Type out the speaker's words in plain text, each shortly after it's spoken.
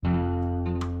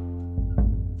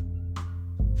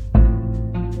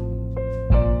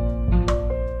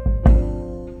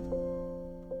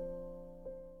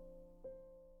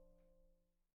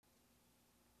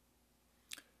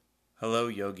Hello,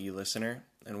 yogi listener,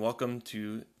 and welcome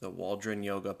to the Waldron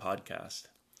Yoga Podcast.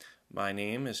 My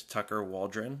name is Tucker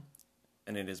Waldron,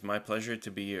 and it is my pleasure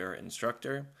to be your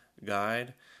instructor,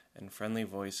 guide, and friendly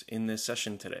voice in this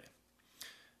session today.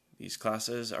 These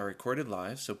classes are recorded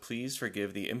live, so please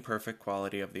forgive the imperfect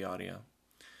quality of the audio.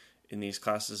 In these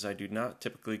classes, I do not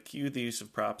typically cue the use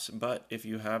of props, but if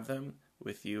you have them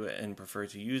with you and prefer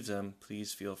to use them,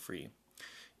 please feel free.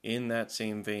 In that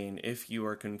same vein, if you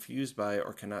are confused by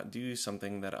or cannot do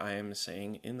something that I am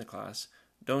saying in the class,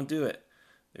 don't do it.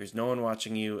 There's no one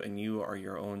watching you, and you are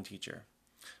your own teacher.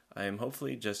 I am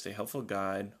hopefully just a helpful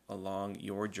guide along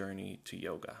your journey to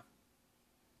yoga.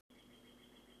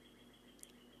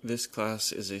 This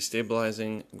class is a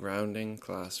stabilizing, grounding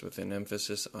class with an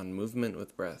emphasis on movement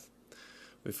with breath.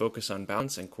 We focus on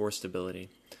balance and core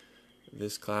stability.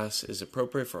 This class is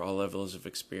appropriate for all levels of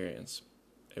experience.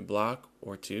 A block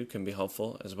or two can be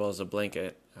helpful, as well as a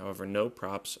blanket. However, no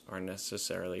props are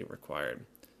necessarily required.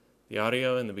 The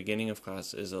audio in the beginning of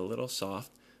class is a little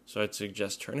soft, so I'd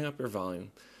suggest turning up your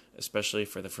volume, especially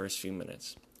for the first few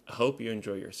minutes. I hope you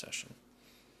enjoy your session.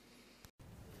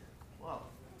 Well,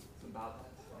 it's about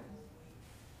that time.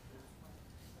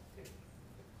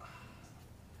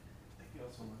 Thank you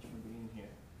all so much for being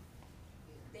here.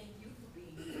 Thank you for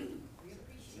being here. We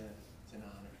appreciate it. It's an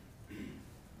honor.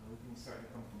 We can start in a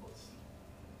comfortable seat,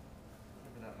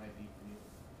 whatever that might be for you.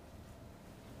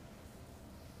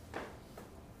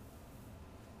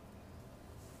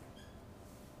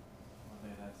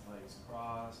 Whether that's legs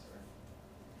crossed or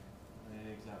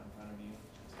legs out in front of you,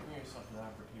 just giving yourself an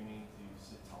opportunity to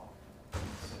sit tall.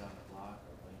 Sit on a block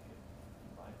or blanket if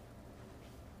you'd like.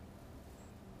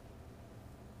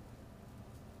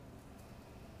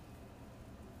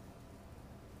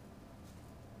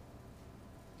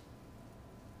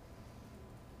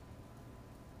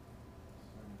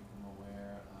 Starting to become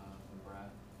aware of the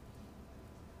breath.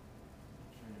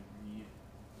 Trying to breathe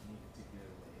in any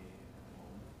particular way at the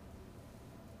moment.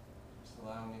 Just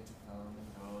allowing it to come and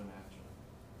go naturally.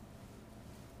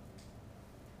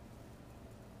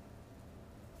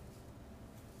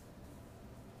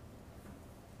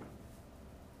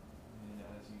 And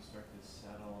as you start to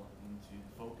settle into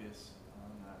focus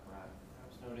on that breath,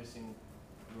 perhaps noticing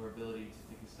your ability to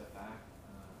take a step back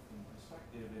in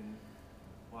perspective and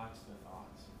watch the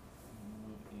thoughts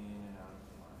move in and out of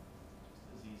the mind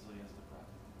just as easily as the breath.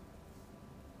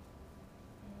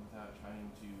 And without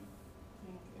trying to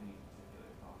think any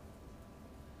particular thought.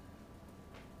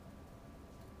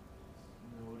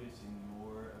 Just noticing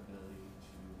your ability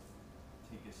to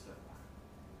take a step back.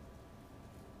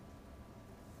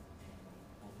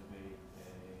 Cultivate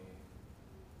a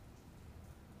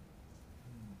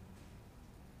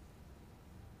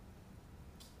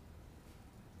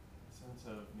sense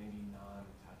of maybe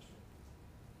non-attachment.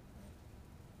 Right?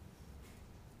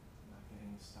 Not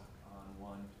getting stuck on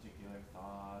one particular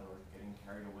thought or getting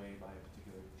carried away by a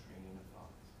particular train of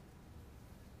thoughts.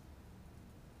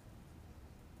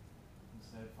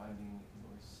 Instead, finding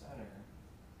your center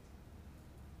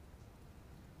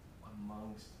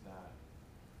amongst that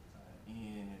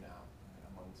in and out, right?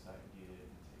 Amongst that give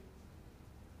and take.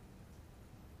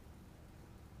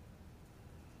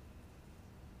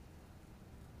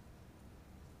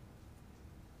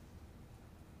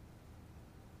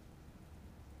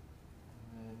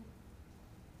 And then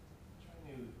trying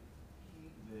to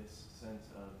keep this sense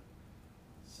of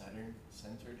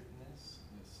centeredness,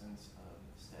 this sense of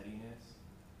steadiness,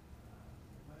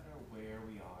 no matter where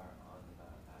we are on the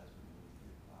mat as we move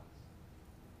through class.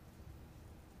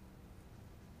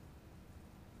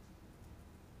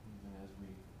 Even as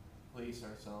we place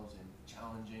ourselves in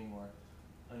challenging or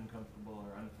uncomfortable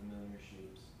or unfamiliar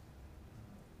shapes,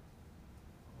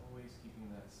 always keeping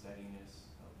that steadiness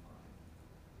of mind,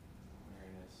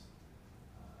 awareness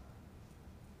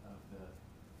of the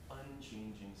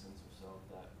unchanging sense of self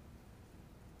that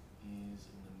is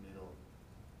in the middle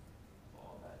of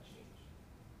all that change.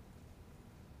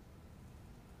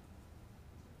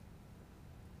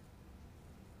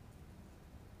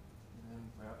 And then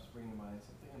perhaps bring to mind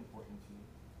something important to you,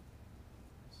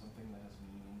 something that has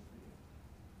meaning for you.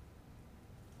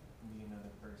 It can be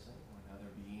another person or another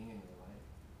being in your life.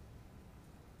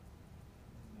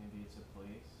 Maybe it's a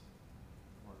place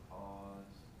or a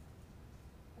cause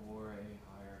or a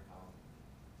higher power.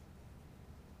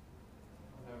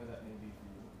 Whatever that may be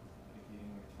for you, dedicating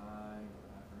your time, your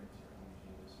efforts, your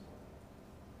energy this morning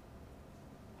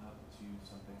up to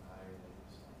something higher than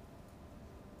yourself.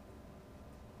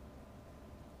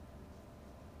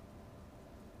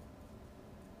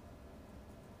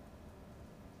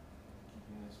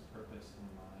 Keeping this purpose in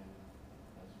mind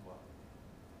as well.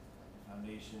 The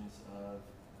foundations of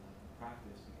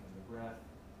practice become the breath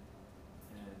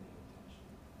and the intention.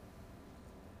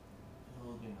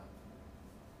 Building up.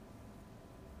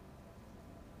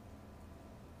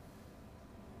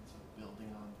 And so building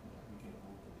on from there, we can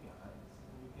open the eyes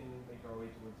and we can make our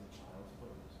way towards the child's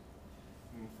pose.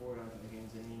 Moving forward onto the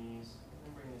hands and knees, and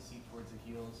then bring the seat towards the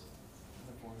heels and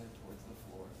the forehead towards the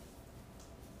floor.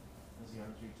 As the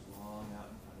arms reach long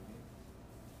out in front of you.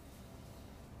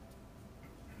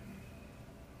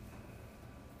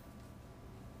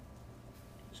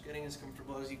 Just getting as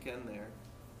comfortable as you can there.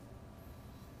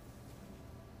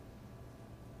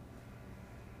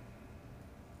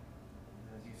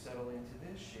 As you settle into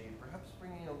this shape, perhaps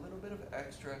bringing a little bit of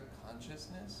extra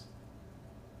consciousness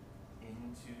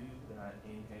into that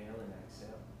inhale and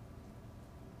exhale.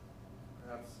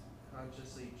 Perhaps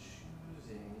consciously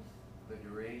choosing the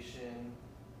duration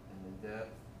and the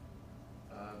depth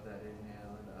of that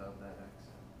inhale and of that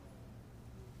exhale.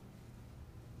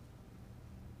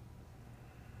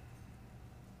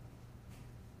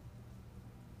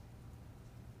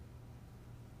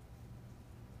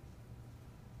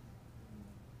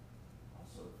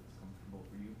 Also, if it's comfortable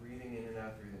for you, breathing in and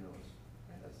out through the nose.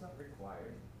 Right? That's not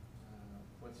required.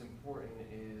 What's important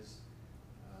is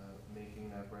making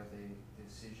that breath a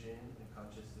decision, a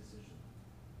conscious decision.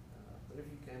 But if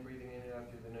you can, breathing in and out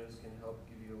through the nose can help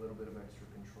give you a little bit of extra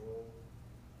control.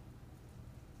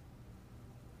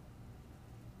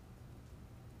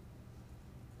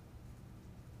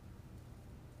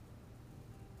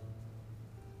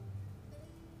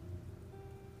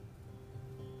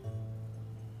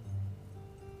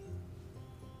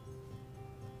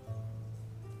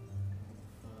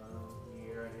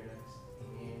 Here on your next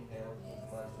inhale, come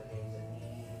onto the hands and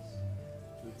knees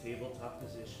to a tabletop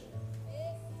position.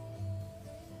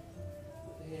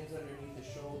 Put the hands underneath the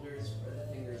shoulders, spread the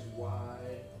fingers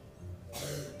wide,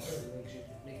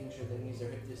 making sure the knees are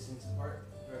hip distance apart,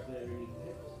 directly underneath the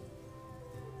hips.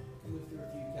 Move through a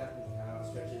few cat and cow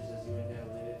stretches as you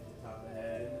inhale, lift the top of the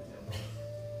head and the tailbone.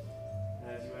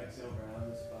 As you exhale,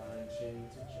 round the spine, chin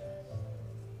to chest.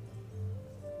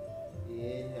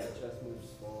 Inhale, chest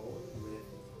moves forward,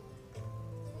 lift.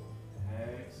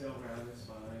 Exhale, round the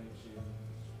spine, chin.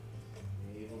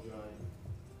 Navel drawing.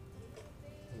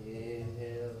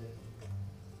 Inhale, lift.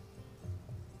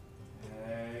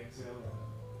 Exhale, round.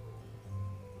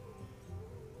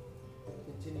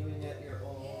 Continuing at your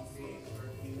own pace for a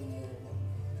few more.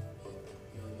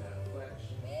 Feeling that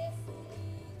flexion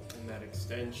and that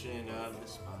extension of the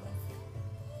spine.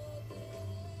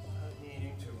 Not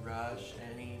needing to rush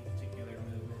any particular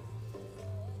movement.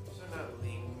 So not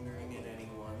lingering in any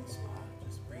one spot.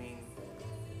 Just bringing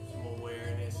some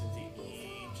awareness into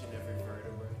each and every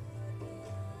vertebrae.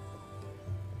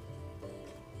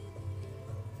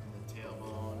 From the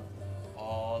tailbone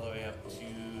all the way up to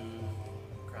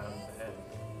the crown of the head.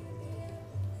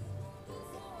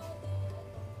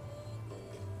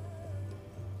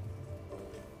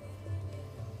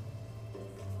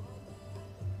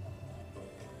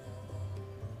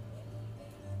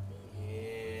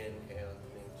 Inhale,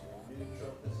 coming to a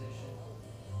neutral position.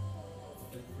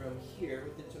 And from here,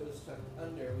 with the toes tucked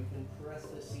under, we can press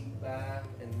the seat back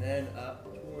and then up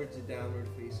towards a downward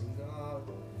facing dog.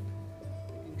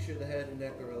 Making sure the head and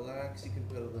neck are relaxed. You can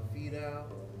pedal the feet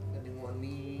out, bending one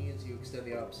knee as you extend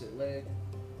the opposite leg.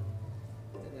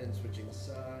 And then switching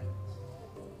sides.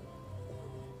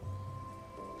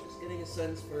 Just getting a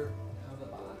sense for how the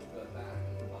back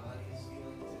of the body is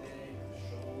feeling today, how the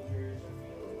shoulders are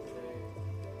feeling today.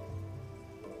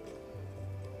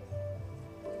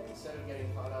 Instead of getting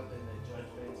caught up in the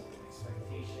judgments,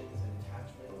 expectations, and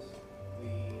attachments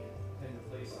we tend to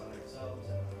place on ourselves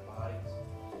and on our bodies,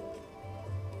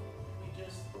 we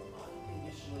just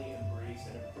unconditionally embrace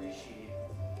and appreciate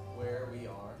where we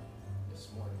are this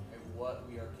morning and what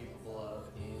we are capable of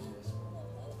in this moment.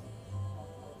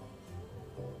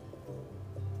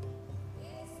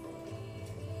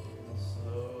 And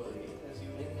slowly, as you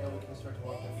inhale, we can start to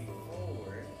walk the feet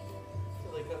forward.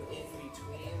 Feel like I'm in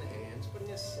between the hands,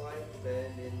 putting a slight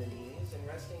bend in the knees and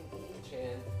resting each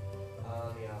hand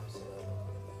on the opposite elbow.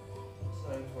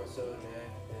 Slowing torso,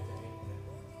 neck, bending.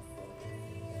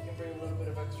 You can bring a little bit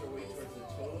of extra weight towards the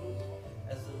toes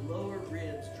as the lower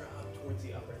ribs drop towards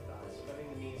the upper thighs, spreading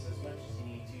the knees as much as you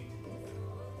need to do that.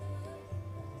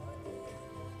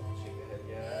 Shake the head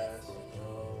yes or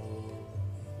no.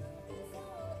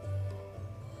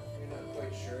 If you're not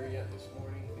quite sure yet this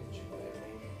morning, you can shake the head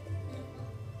maybe.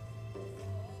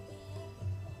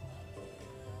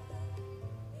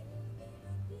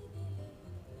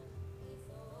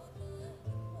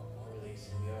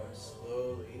 Releasing the arms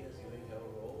slowly as you inhale,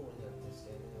 rolling up to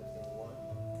standing, lifting one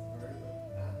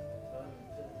vertebrae at a time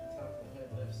to the top of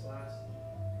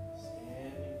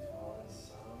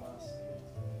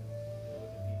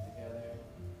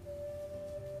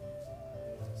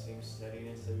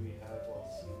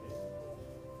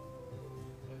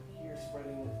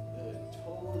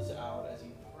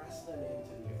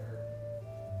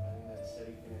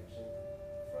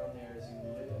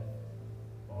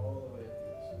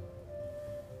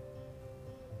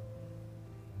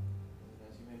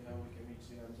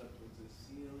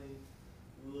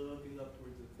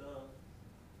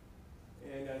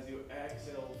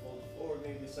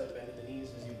slight bend in the knees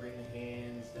as you bring the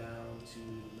hands down to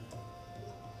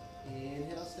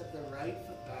inhale, step the right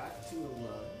foot back to a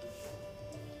lunge.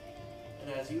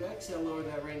 And as you exhale, lower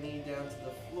that right knee down to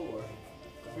the floor.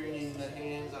 Bringing the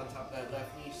hands on top of that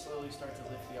left knee, slowly start to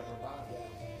lift the upper body.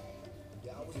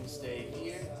 You can stay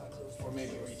here, or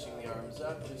maybe reaching the arms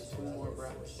up, just 2 more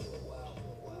breaths.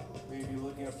 Maybe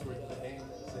looking up towards the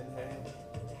hands, inhale.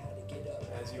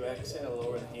 As you exhale,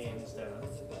 lower the hands down.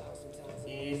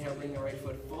 Inhale, bring the right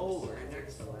foot forward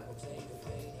next to left.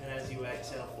 And as you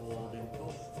exhale, fold and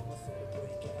fold.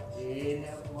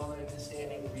 Inhale, come all the way to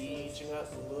standing, reaching up,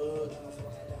 look.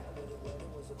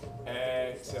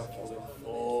 Exhale, folding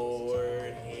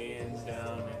forward, hands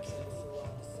down, exhale.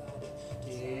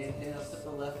 Inhale, step the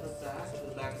left foot back to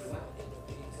the back of the mat.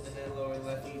 And then lower the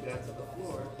left knee down to the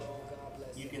floor.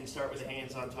 You can start with the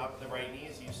hands on top of the right knee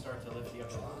as you start to lift the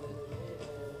upper body.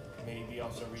 Maybe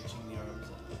also reaching the arms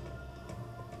up.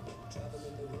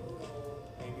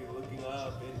 Maybe looking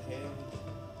up, inhale.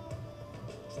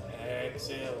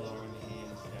 Exhale, lowering the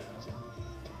hands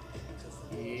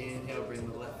down. Inhale, bring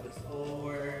the left foot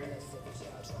forward.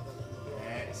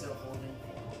 Exhale, holding.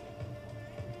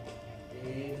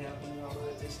 Inhale, coming all the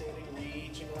way to standing,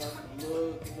 reaching up,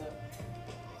 looking up.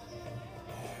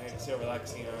 Exhale,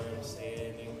 relaxing arms,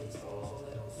 standing tall.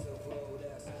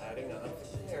 Adding on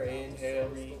there, inhale,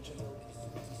 reaching.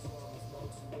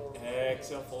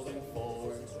 Exhale, folding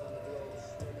forward.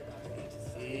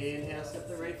 Inhale, step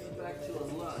the right foot back to a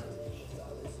lunge.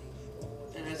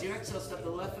 And as you exhale, step the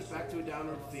left foot back to a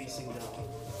downward facing dog.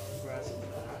 Press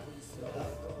back,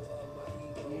 up.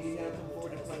 Inhale, come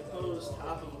forward to plank pose,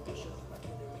 top of a push-up.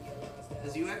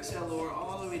 As you exhale, lower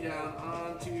all the way down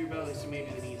onto your belly. So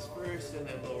maybe the knees first, and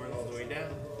then lowering all the way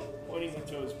down. Pointing the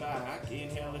toes back.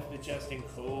 Inhale, lift the chest in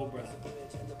cobra.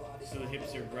 So the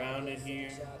hips are grounded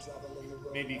here.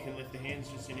 Maybe you can lift the hands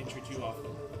just an inch or 2 off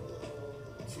them.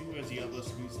 2 as the elbows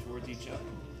squeeze towards each other.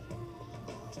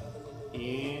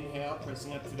 Inhale,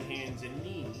 pressing up to the hands and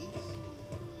knees.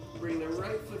 Bring the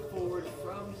right foot forward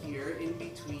from here in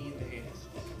between the hands.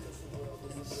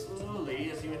 And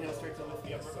slowly, as you inhale, start to lift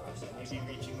the upper body. Maybe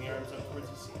reaching the arms up towards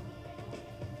the ceiling.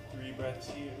 3 breaths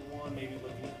here. 1, maybe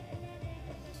looking up.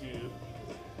 2.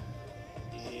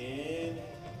 In.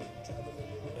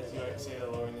 As you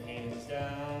exhale, lowering the hands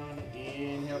down.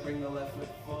 Inhale, bring the left foot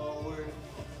forward.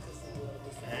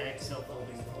 Exhale,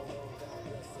 folding forward.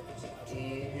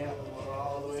 Inhale, lower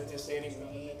all the way to standing,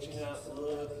 reaching up,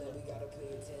 look.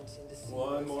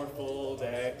 1 more fold,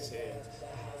 exhale.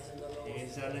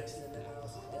 Hands down next to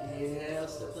the inhale,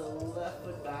 step the left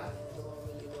foot back.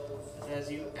 As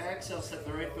you exhale, step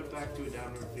the right foot back to a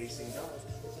downward facing dog.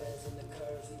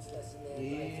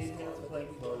 Inhale to plank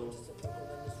pose.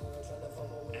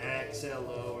 Exhale,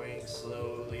 lowering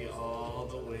slowly all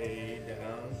the way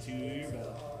down to your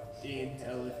belly.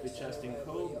 Inhale, lift the chest in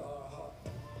cobra.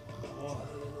 1.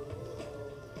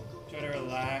 Try to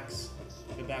relax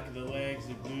the back of the legs,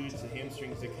 the glutes, the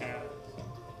hamstrings, the calves,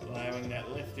 allowing that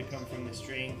lift to come from the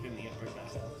strength in the upper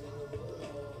back.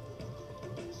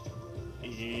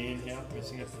 Inhale,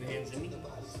 pressing up to the hands and knees.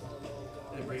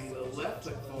 Then bring the left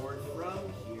foot forward from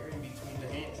here in between the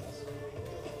hands.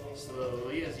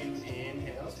 Slowly, as you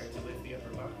inhale, start to lift the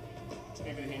upper body.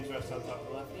 Maybe the hands rest on top of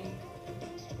the left knee.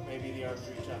 Maybe the arms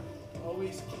reach up.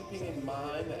 Always keeping in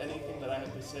mind that anything that I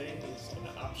have to say is an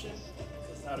option,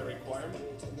 it's not a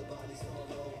requirement.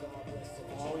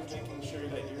 Always making sure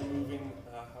that you're moving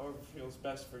however feels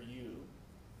best for you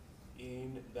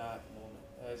in that moment.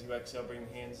 As you exhale, bring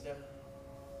the hands down.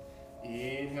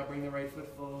 Inhale, bring the right foot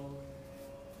forward.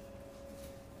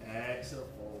 Exhale,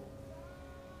 fold.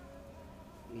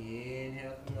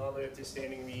 Inhale, coming all the way up to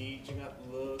standing, reaching up,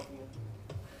 looking up.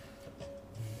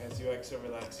 As you exhale,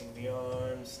 relaxing the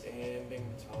arms, standing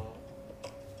tall.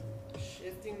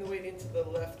 Shifting the weight into the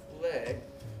left leg.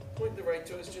 Point the right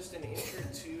toes just an inch or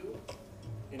 2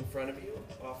 in front of you,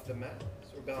 off the mat.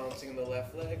 So we're balancing the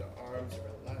left leg, arms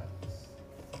relaxed.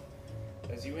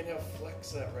 As you inhale,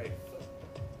 flex that right foot.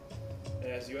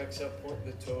 And as you exhale, point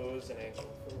the toes and ankle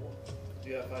for 1.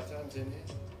 Do that 5 times,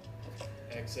 inhale.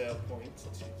 Exhale, point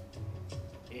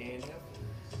 2. Inhale.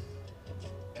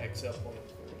 Exhale, point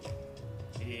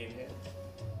 3. Inhale.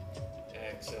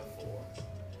 Exhale, 4.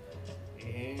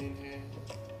 Inhale.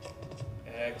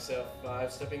 Exhale,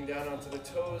 5. Stepping down onto the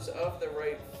toes of the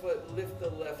right foot. Lift the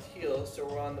left heel so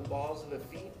we're on the balls of the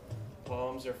feet.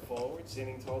 Palms are forward,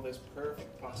 standing tall. This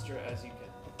perfect posture as you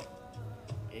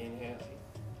can. Inhale.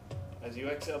 As you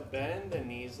exhale, bend the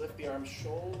knees. Lift the arms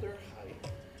shoulder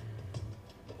height.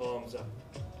 Palms up.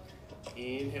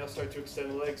 Inhale, start to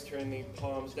extend the legs. Turn the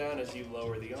palms down as you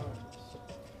lower the arms.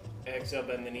 Exhale,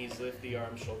 bend the knees, lift the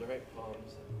arms, shoulder height,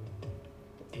 palms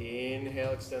down.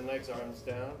 Inhale, extend legs, arms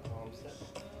down, palms down.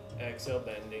 Exhale,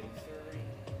 bending,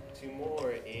 3. 2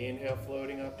 more. Inhale,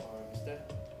 floating up, arms down.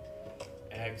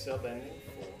 Exhale, bending,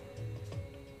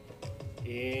 4.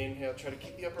 Inhale, try to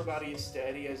keep the upper body as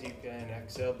steady as you can.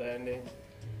 Exhale, bending.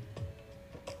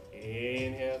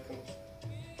 Inhale, come.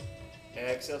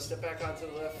 Exhale, step back onto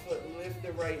the left foot, lift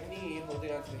the right knee,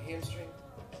 holding onto the hamstring,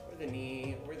 or the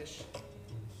knee, or the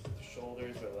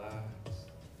shoulders, relax.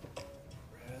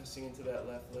 Pressing into that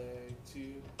left leg,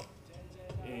 2.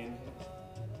 Inhale.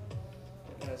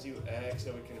 And as you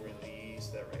exhale, we can release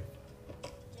that right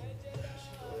foot.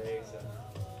 Legs up.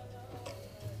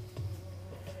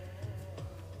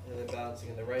 And then bouncing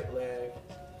in the right leg.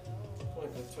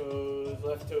 Point the toes,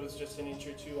 left toes just an inch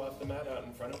or 2 off the mat out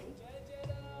in front of you.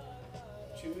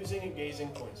 Choosing a gazing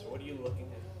point. So what are you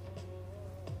looking at?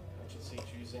 Consciously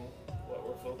choosing what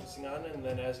we're focusing on. And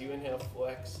then as you inhale,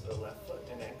 flex the left foot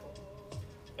and ankle.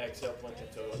 Exhale, point the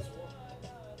toes.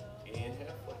 1.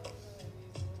 Inhale, flex.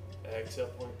 Exhale,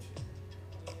 point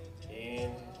 2.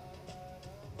 Inhale.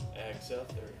 Exhale,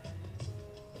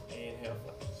 3. Inhale,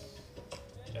 flex.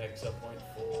 Exhale, point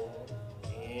 4.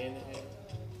 Inhale.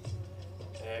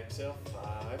 Exhale,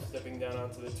 5. Stepping down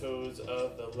onto the toes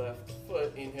of the left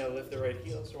foot. Inhale, lift the right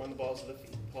heel. So on the balls of the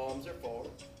feet. Palms are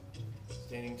forward.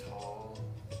 Standing tall.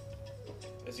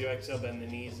 As you exhale, bend the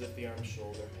knees, lift the arms,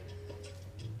 shoulder.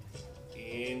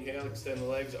 Inhale, extend the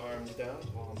legs, arms down,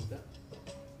 palms down.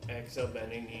 Exhale,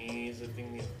 bending knees,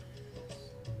 lifting the arms.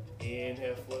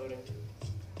 Inhale, floating.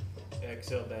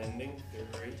 Exhale, bending,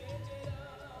 3.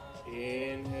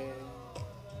 Inhale.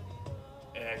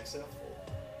 Exhale,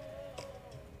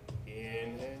 4.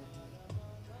 Inhale.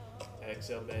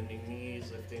 Exhale, bending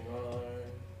knees, lifting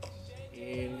arms.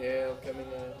 Inhale, coming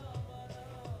up.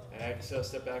 Exhale,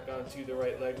 step back onto the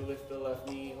right leg, lift the left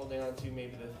knee, holding onto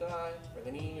maybe the thigh, or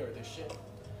the knee, or the shin.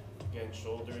 Again,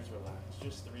 shoulders relax.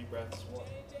 Just 3 breaths. 1.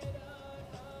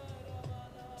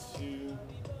 2.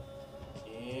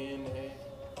 Inhale.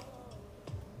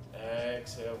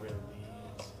 Exhale, release.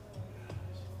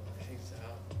 Legs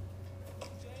out.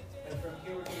 And from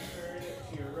here we can turn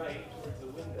to your right towards the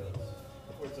windows,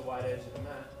 towards the wide edge of the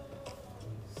mat.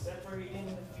 Separating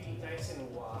the feet nice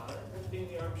and wide, lifting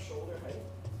the arms shoulder height.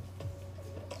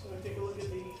 So take a look at the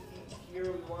feet here.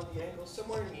 We want the ankles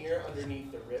somewhere near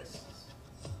underneath the wrists.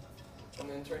 And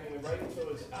then turning the right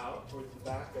toes out towards the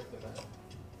back of the mat.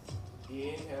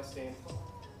 Inhale, stand tall.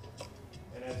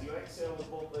 And as you exhale with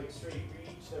both legs straight,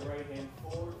 reach the right hand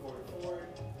forward, forward, forward,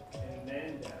 and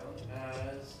then down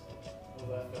as the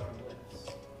left arm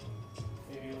lifts.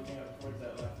 Maybe looking up towards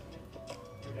that left hand,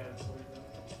 or down towards the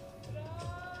left.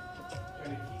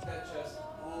 Trying to keep that chest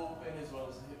open as well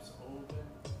as the hips open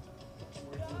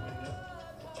towards the window.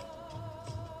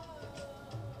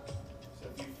 So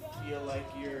if you feel like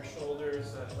your shoulders,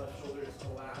 that left shoulder is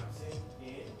collapsing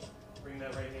in, bring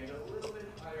that right hand a little bit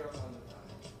higher up on the thigh.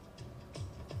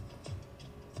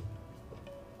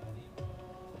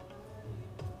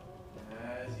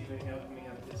 As you inhale, coming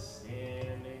up to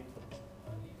standing.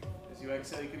 As you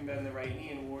exhale, you can bend the right knee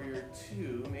in Warrior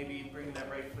 2. Maybe bring that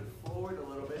right foot forward a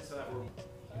little bit so that we're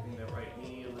giving that right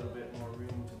knee a little bit more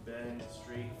room to bend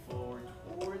straight forward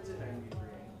towards a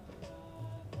 90-degree angle.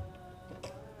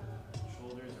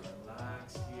 Shoulders are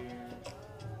relaxed here.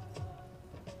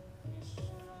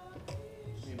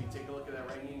 Maybe take a look at that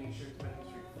right knee, make sure it's bending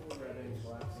straight forward rather than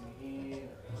collapsing in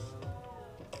or out.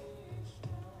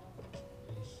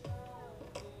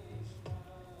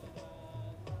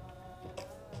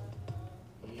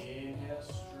 Inhale,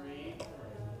 straight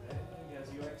right. As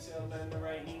you exhale, bend the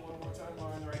right knee one more time,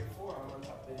 on the right forearm on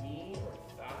top of the knee or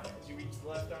thigh. As you reach the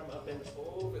left arm up and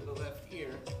over the left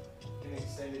ear, an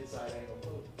extended side angle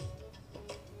pose.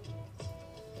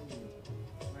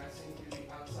 Pressing through the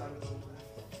outside of the left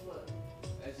foot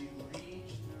as you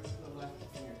reach through the left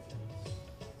fingertips.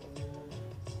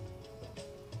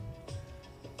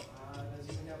 As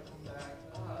you inhale, come back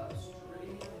up, straight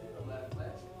into the left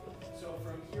leg. So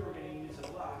from here, we're going to use a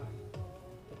block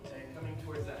and coming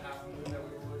towards that half moon that we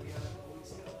were working on a couple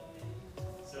weeks ago.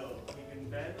 So you can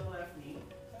bend the left knee,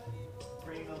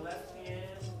 bring the left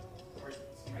hand, or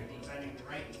excuse me, bending the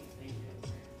right knee, thank you.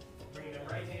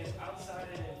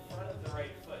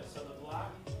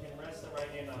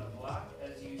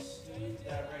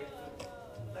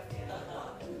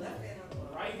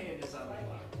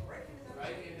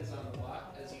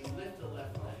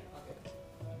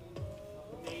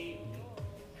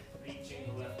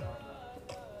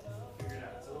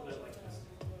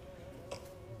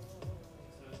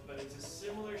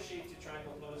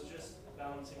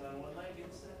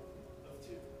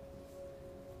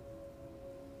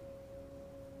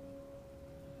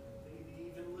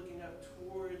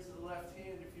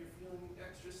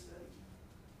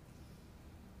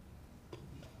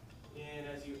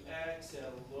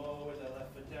 exhale, lower the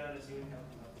left foot down as you inhale,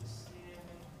 come up to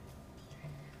standing.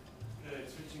 Good,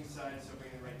 switching sides, so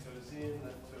bring the right toes in,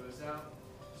 left toes out.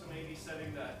 So maybe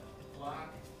setting that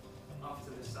block off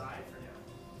to the side for now.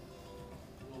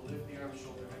 We'll lift the arm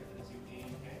shoulder height as you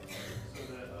inhale. So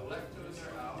the left toes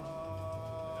are out,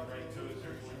 and the right toes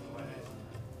are towards the legs.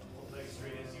 Hold legs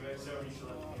straight as you exhale, reach the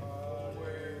left hand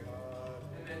forward,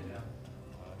 and then down.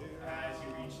 As you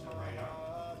reach the right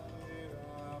arm.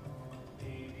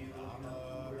 Maybe looking up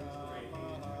towards the right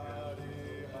hand.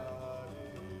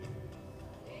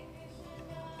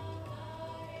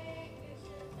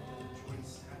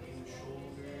 Joints tapping the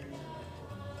shoulders.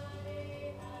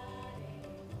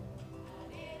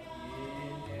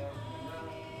 Inhale,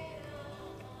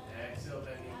 exhale,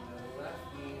 bending the left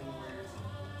knee inwards.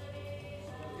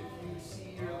 So if you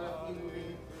see your left knee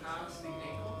moving past the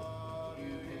ankle,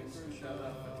 you can scoot that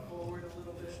left foot forward a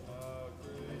little bit.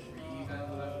 Breathe out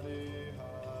the left knee.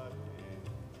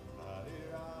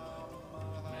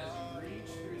 And as you reach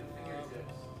through the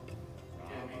fingertips,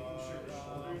 again, making sure the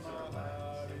shoulders are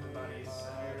relaxed, the body is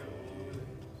centered over the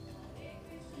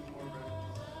hips. 2 more breaths.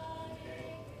 Okay.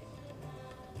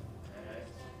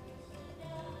 Exhale.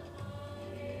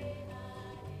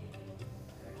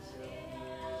 Exhale.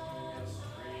 Inhale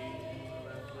straight into the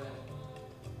left leg.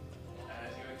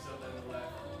 As you exhale, then the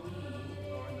left knee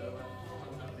or the left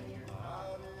foot up in your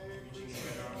thigh. Reaching the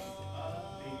right arm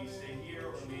up. Maybe stay here,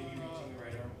 or maybe reaching the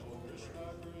right arm over the right.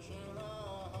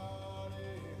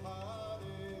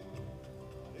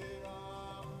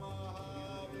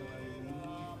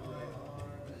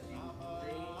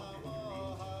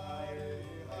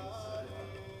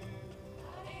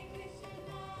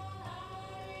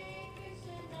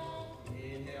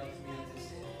 Inhale, command to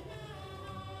sit.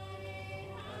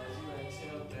 As you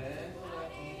exhale, bend the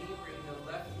left knee, bring the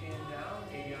left hand down,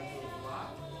 maybe onto a block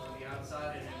on the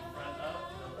outside and in front of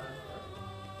the left foot.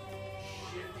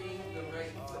 Shifting the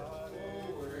right foot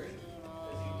forward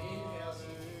as you inhale, so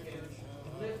you can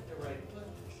lift the right foot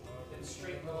and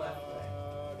straighten the left leg.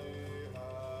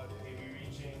 Maybe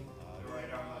reaching the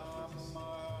right arm up towards the ceiling.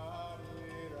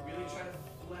 Really try to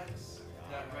flex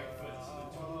that right foot so the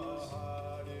toes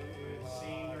are in the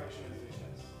same direction as the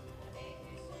chest.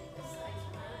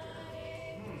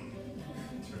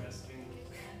 Interesting.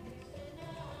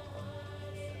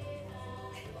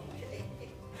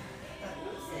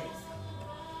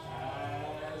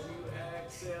 As you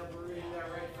exhale, bring that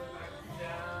right foot back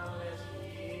down as you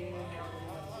inhale, come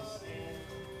up to stand.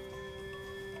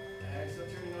 Exhale,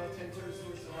 turning all 10 toes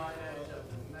towards the right edge of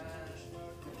the mat.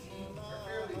 The feet are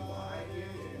fairly wide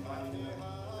here, your body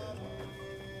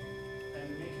and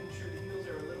making sure the heels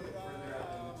are a little bit further out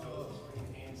than the toes. Bring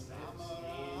the hands to the hips.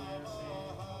 Inhale, stand.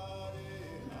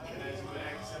 And as you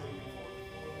exhale, you can fold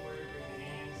forward, bring the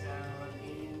hands down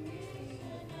in between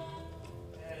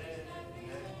head and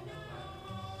neck.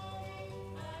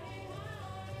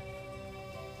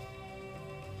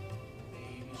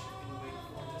 Maybe shifting the weight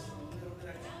forward just a little bit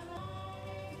extra.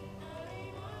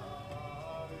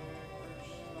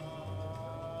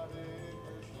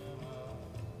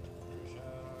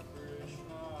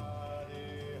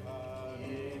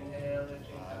 Inhale,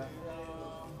 lifting halfway,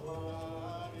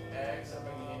 forward. Exhale,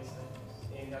 bring the hands down.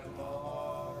 Inhale, come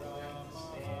all the way up to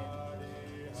stand.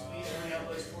 Squeeze your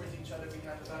elbows towards each other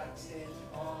behind the back. Stand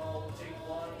tall. We'll take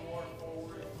one more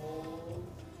forward fold.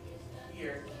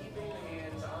 Here, keeping the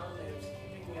hands on the hips,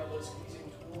 keeping the elbows squeezing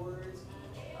towards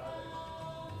each other.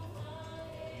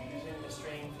 Using the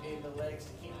strength in the legs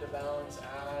to keep the balance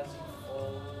as you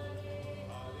fold.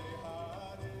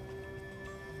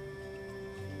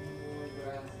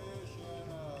 Breath.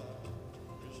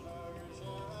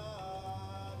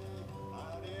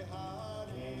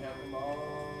 Inhale, come all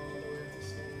the way to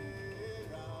stand.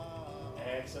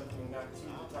 Exhale, coming back to the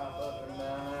top of the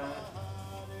mat.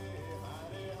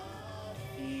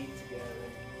 Feet together.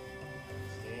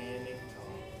 Standing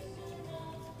tall.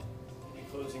 Maybe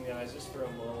closing the eyes just for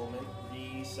a moment.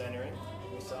 Recentering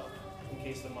yourself in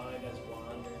case the mind has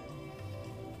wandered.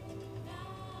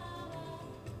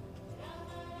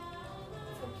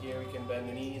 From here we can bend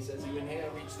the knees as you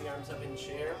inhale, reach the arms up in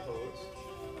chair pose.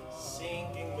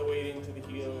 Sinking the weight into the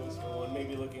heels for 1,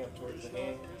 maybe looking up towards the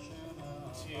hand.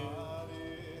 2,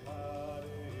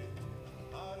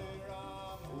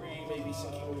 3, maybe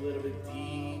sinking a little bit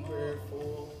deeper.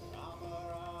 4,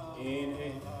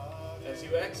 inhale. As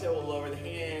you exhale, we'll lower the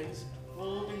hands,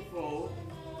 fold and fold.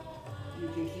 You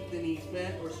can keep the knees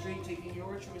bent or straight, taking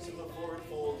your choice of a forward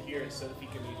fold here so the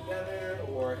feet can be together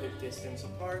or hip distance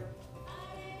apart.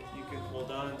 You can hold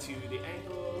on to the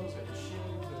ankles or the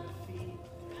shins or the feet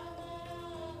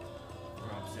or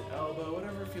opposite elbow,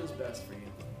 whatever feels best for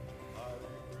you.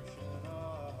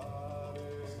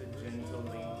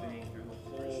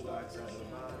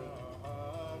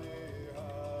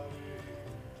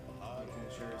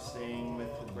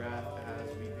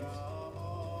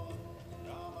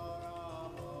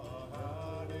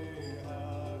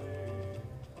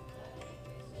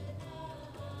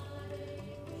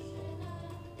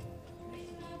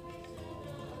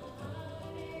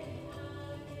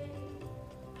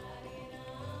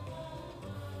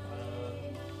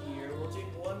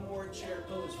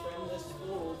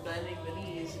 bending the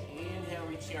knees. Inhale,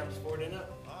 reach the arms forward and up.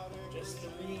 Just 3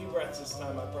 breaths this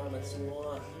time, I promise.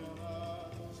 1.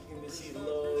 Begin to see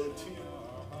low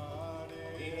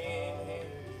 2. Inhale.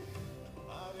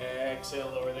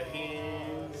 Exhale, lower the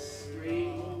hands.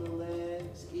 Straighten the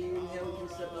legs. Inhale, you can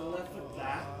step the left foot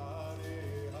back.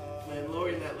 And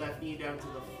lowering that left knee down to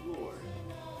the floor.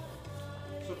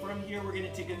 So from here, we're going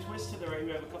to take a twist to the right.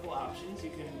 We have a couple options. You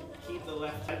can keep the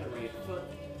left side, the right foot,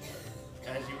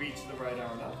 as you reach the right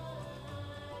arm up.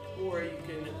 Or you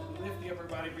can lift the upper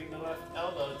body, bring the left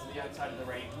elbow to the outside of the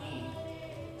right knee,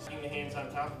 seeing the hands on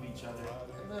top of each other,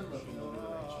 and then looking over the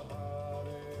right shoulder.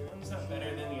 One's not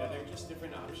better than the other, just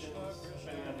different options,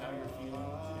 depending on how you're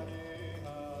feeling today.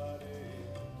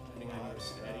 Depending on your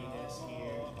steadiness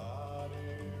here.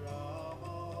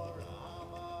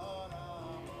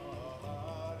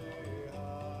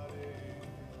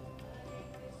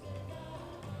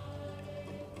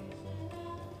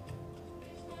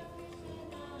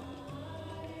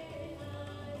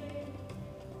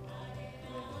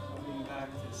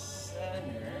 Back to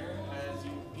center. As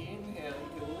you inhale,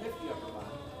 you can lift the upper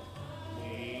body.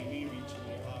 Maybe reaching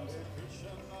the arms.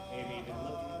 Maybe even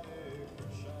looking.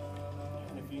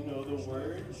 And if you know the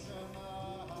words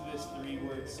to this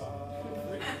 3-word song, feel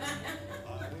free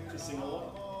to sing along.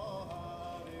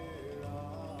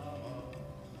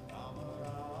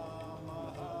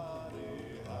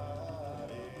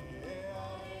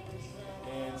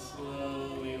 And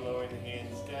slowly lowering the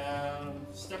hands down.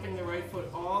 Stepping the right foot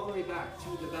all the way back to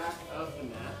the back of the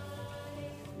mat.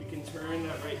 We can turn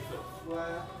that right foot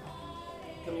flat.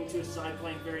 Coming to a side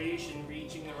plank variation,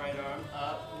 reaching the right arm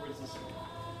up towards the center.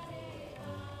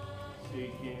 So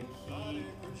you can keep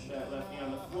that left knee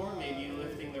on the floor, maybe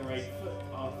lifting the right foot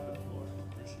off the floor.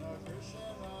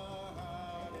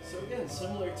 So again,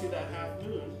 similar to that half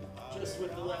moon, just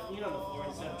with the left knee on the floor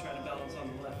instead of trying to balance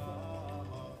on the left foot.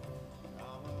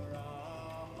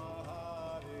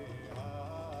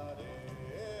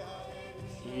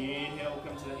 Inhale,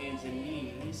 come to the hands and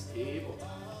knees, tabletop.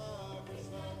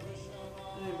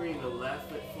 And then bring the left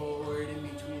foot forward in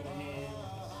between the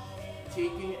hands.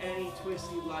 Taking any twist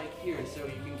you'd like here, so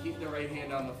you can keep the right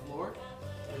hand on the floor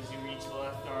as you reach the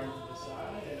left arm to the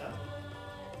side and up.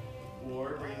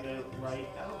 Or bring the right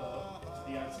elbow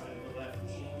to the outside of the left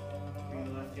knee. Bring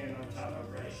the left hand on top of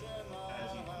right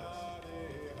as you twist.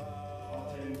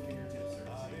 All 10 fingertips are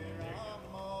the same. There you go.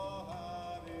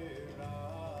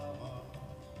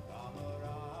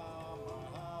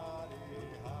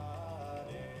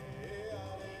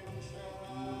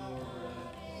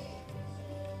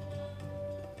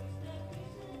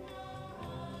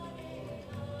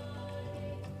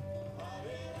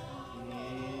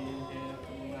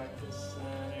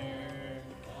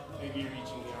 Maybe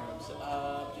reaching the arms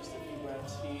up, just a few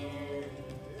breaths here.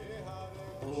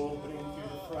 Opening through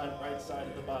the front, right side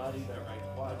of the body, that right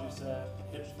quadricep,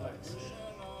 hip flexor.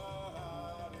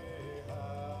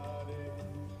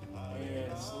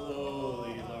 And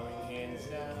slowly lowering hands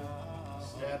down.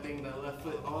 Stepping the left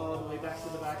foot all the way back to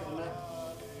the back of the mat.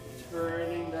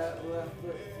 Turning that left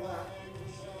foot flat.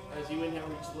 As you inhale,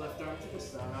 reach the left arm to the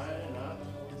side and up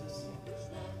towards the center.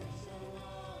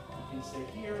 You can stay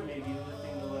here, maybe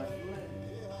lifting the left leg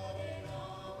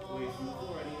away from the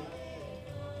floor.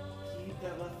 Keep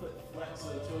that left foot flat so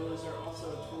the toes are also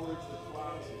towards the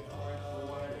closet, towards the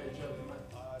wide edge of the mat.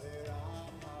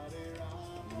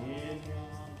 Inhale.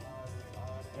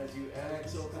 As you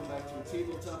exhale, come back to a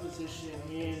tabletop position,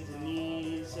 hands and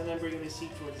knees, and then bring the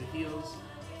seat towards the heels,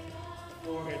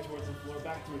 forehead towards the floor,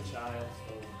 back to a child's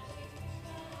pose.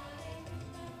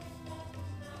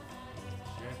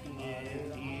 Checking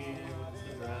in here with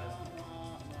the breath.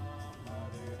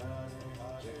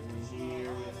 Checking in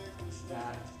here with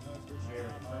that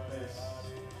higher purpose,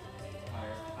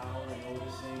 higher power,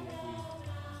 noticing if we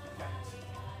kept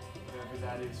whatever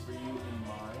that is for you in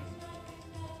mind.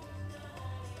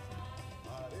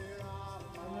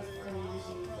 And if for any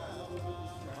reason you got a little bit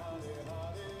distracted,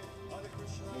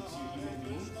 makes you a human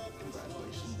being,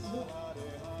 congratulations.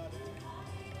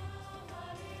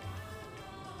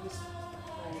 Just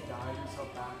trying to guide yourself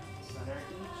back to the center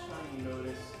each time you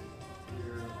notice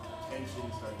your attention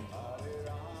starting to fall.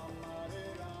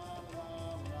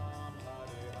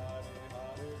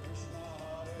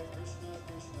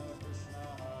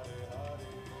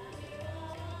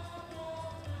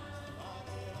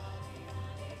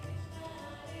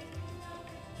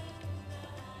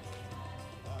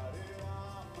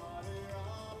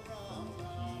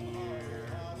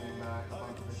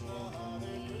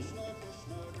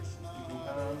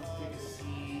 Take a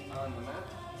seat on the mat,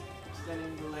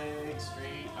 extending the legs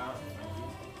straight out in front of you.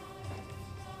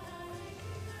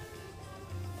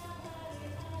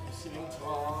 sitting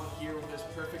tall here with this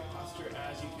perfect posture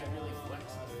as you can really flex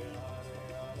the feet.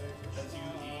 As you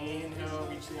inhale,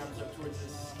 reach the arms up towards the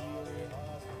ceiling.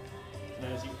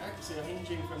 And as you exhale,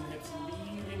 hinging from the hips,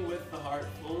 leading with the heart,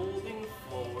 folding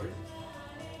forward.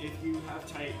 If you have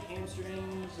tight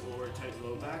hamstrings or tight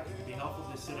low back, it can be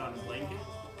helpful to sit on a blanket.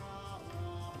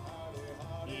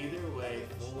 Either way,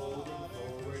 folding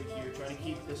forward here. Try to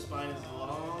keep the spine as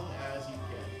long as you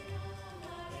can.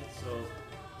 And so,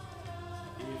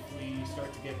 if we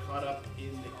start to get caught up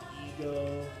in the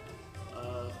ego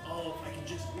of, oh, if I can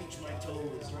just reach my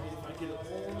toes, right? If I could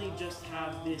only just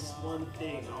have this one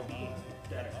thing, I'll be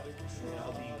better.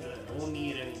 I'll be good. I won't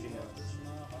need anything else.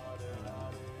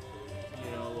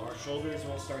 You know, our shoulders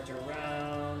will start to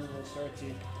round, we'll start to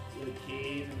really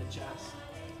cave in the chest.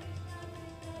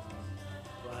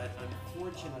 But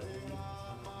unfortunately,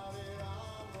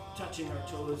 touching our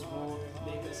toes won't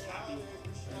make us happy, and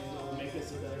it will make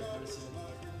us a better person.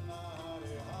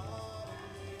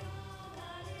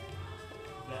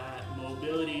 That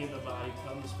mobility in the body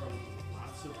comes from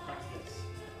lots of practice,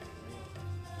 right?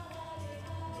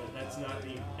 But that's not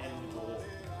the end goal, of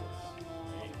course,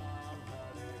 right?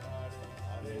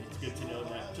 And it's good to know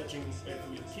that touching, if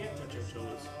we can't touch our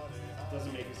toes,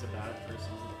 doesn't make us a bad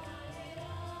person.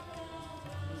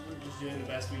 We're just doing the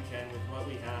best we can with what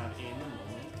we have in the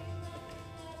moment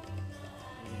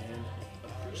and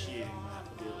appreciating that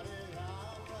ability,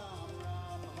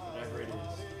 whatever it is.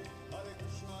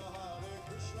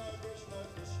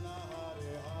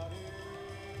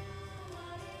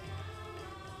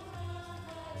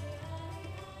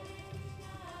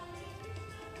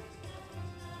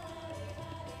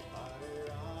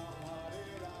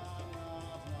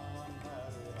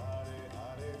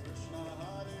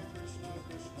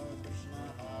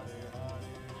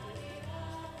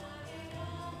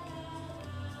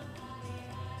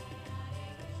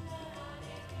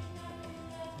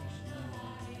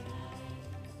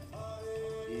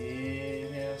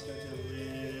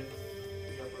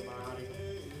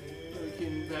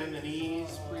 Bend the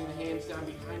knees, bring the hands down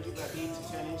behind you about 8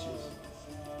 to 10 inches.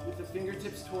 With the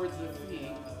fingertips towards the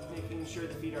feet, making sure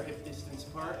the feet are hip distance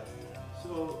apart.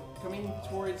 So coming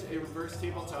towards a reverse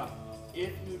tabletop.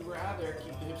 If you'd rather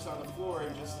keep the hips on the floor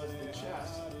and just lift the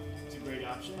chest, it's a great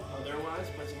option. Otherwise,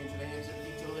 pressing into the hands and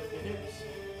feet to lift the hips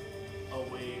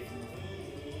away from the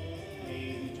feet.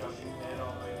 Maybe jumping the head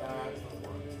all the way back.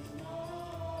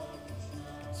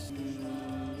 2,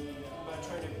 about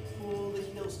trying to pull the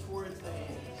heels towards the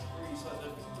hands. So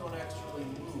the feet don't actually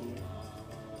move.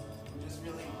 We're just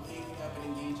really picking up and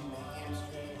engaging the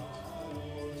hamstrings,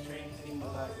 strengthening the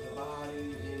back of the body.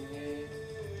 Inhale.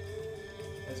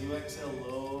 As you exhale,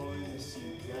 lowering the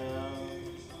seat down.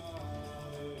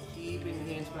 Keeping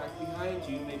the hands back behind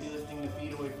you, maybe lifting the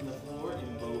feet away from the floor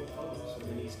in boat pose. So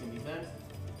the knees can be bent,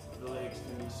 the legs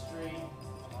can be straight,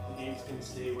 the hands can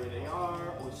stay where they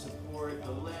are, or support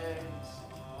the legs,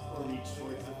 or reach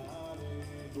towards the feet.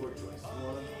 Your choice.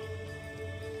 1,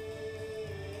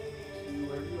 2,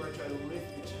 wherever you are, try to lift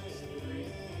the chest. 3,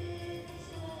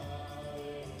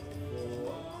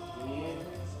 4, inhale.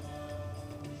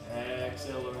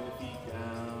 Exhale, lowering the feet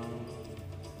down.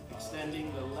 Extending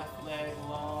the left leg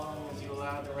long as you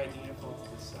allow the right knee to fall to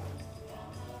the side.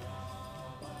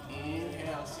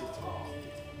 Inhale, sit tall.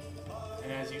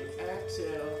 And as you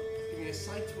exhale, giving a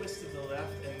slight twist to the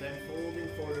left and then folding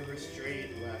forward over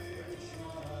straight left leg.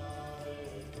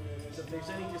 So if there's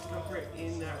any discomfort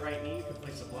in that right knee, you can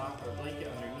place a block or a blanket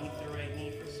underneath the right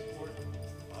knee for support.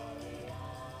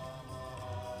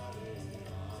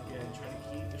 Again, try to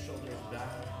keep the shoulders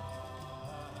back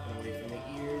and away from the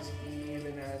ears,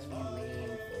 even as we lean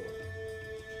forward.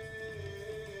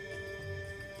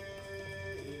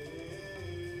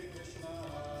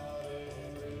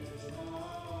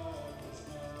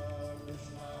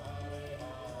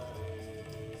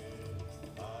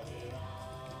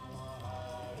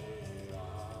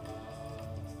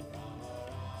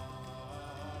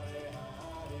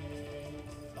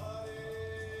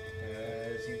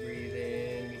 As you breathe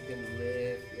in, you can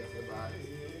lift the upper body.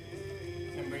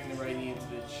 And bring the right knee into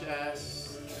the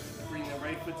chest. Bring the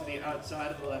right foot to the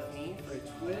outside of the left knee for a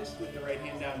twist with the right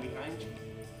hand down behind you.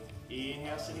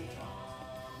 Inhale, sitting tall.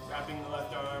 Wrapping the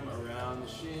left arm around the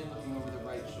shin, looking over the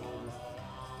right shoulder.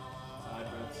 5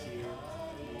 breaths here.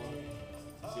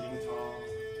 1. Sitting tall.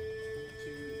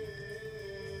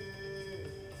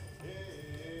 2.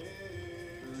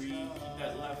 3. Keep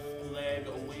that left leg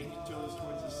awake, toes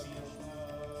towards the ceiling.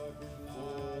 4.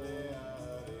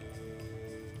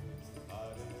 5.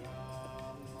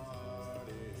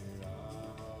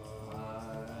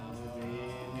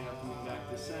 Inhale, coming back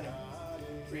to center.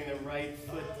 Bring the right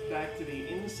foot back to the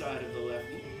inside of the left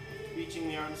knee. Reaching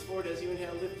the arms forward as you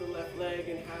inhale, lift the left leg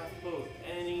in half boat,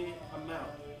 any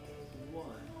amount. 1,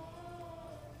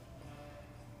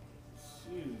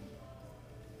 2,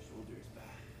 shoulders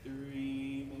back.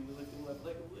 3, maybe lifting left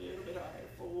leg a little bit higher.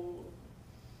 4,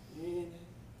 in.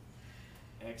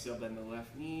 Exhale, bend the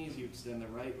left knee as you extend the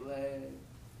right leg.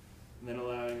 And then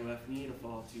allowing left knee to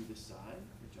fall to the side.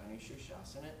 Ujjayi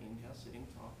Shirshasana, inhale, sitting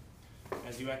tall.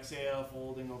 As you exhale,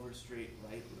 folding over straight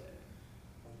right leg.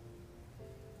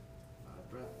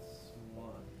 5 breaths. 1,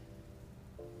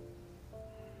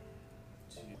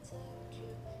 2,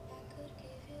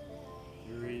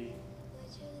 3,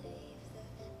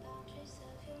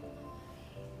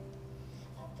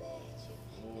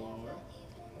 4,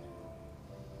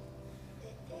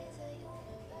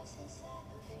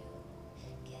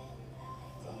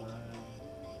 5.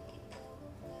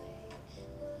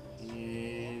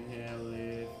 Inhale,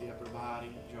 lift the upper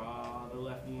body, draw the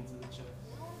left knee into the chest.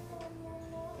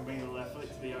 And bring the left foot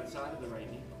to the outside of the right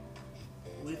knee.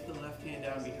 Lift the left hand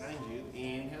down behind you.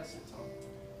 Inhale, sit tall.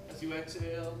 As you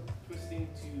exhale, twisting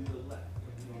to the left,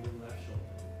 looking over the left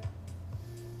shoulder.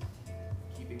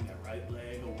 Keeping that right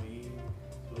leg away,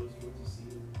 close towards the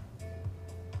ceiling.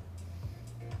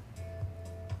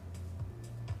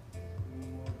 3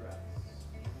 more breaths.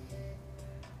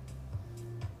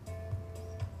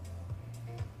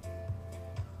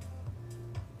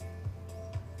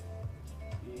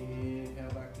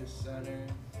 Inhale back to center.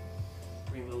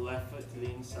 Bring the left foot to the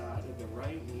inside of the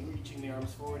right knee, reaching the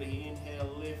arms forward.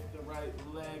 Inhale, lift the right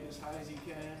leg as high as you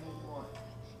can. 1,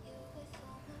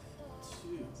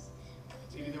 2.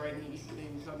 Maybe the right knee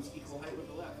becomes equal height with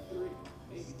the left. 3,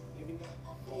 maybe not.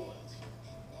 4.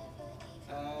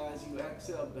 As you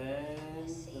exhale, bend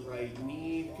the right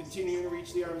knee. Continue to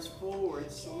reach the arms forward.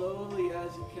 Slowly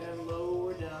as you can,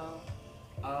 lower down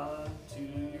onto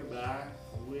your back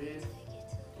with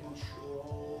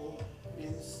control.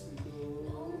 In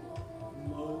slow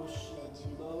motion,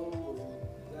 lower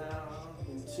down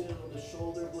until the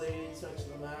shoulder blades touch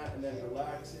the mat, and then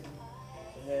relaxing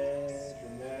the head, the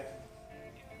neck,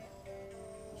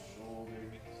 the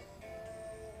shoulders.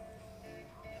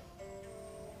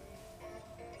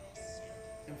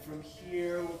 And from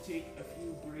here, we'll take a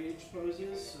few bridge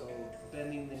poses. So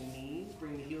bending the knees,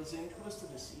 bring the heels in close to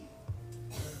the seat.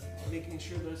 Making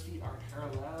sure those feet are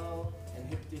parallel and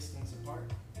hip distance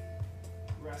apart.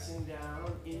 Pressing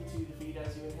down into the feet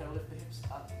as you inhale, lift the hips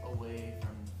up away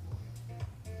from the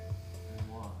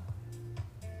floor. 1,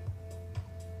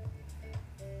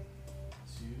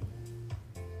 2,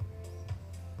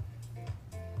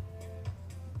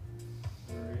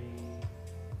 3,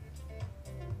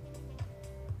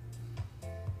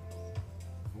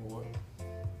 4.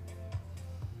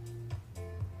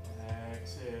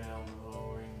 Exhale,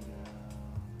 lowering down,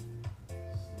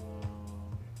 slow.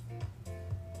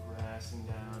 Pressing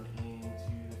down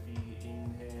into the feet.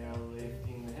 Inhale,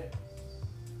 lifting the hips.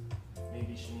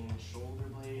 Maybe shimmy the shoulder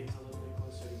blades a little bit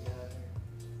closer together.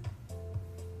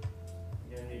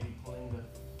 Again, maybe pulling the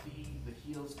feet, the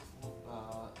heels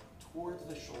towards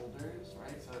the shoulders,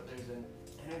 right? So that there's an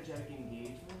energetic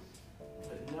engagement,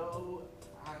 but no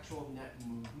actual neck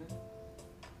movement.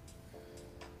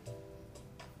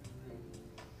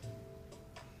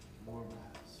 4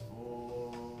 breaths.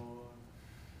 4.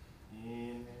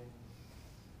 Inhale.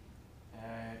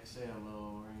 Exhale,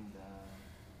 lowering down.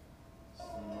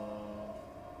 Slow.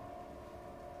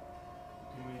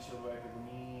 You can windshield back of the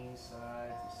knees,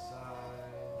 side to side.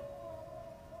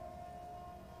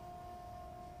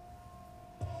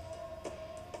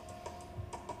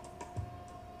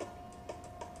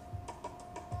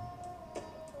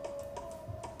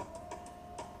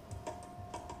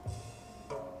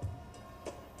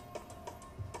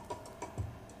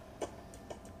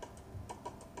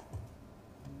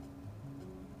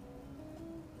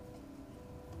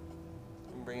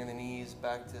 Bringing the knees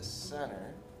back to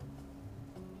center.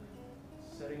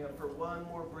 Setting up for one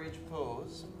more bridge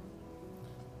pose.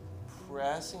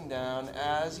 Pressing down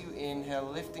as you inhale,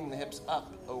 lifting the hips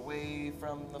up away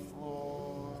from the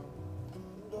floor.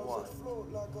 1.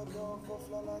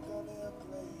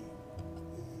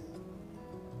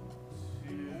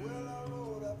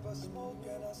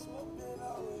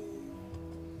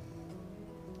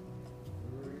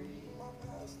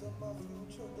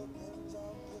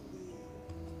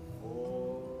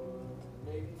 4,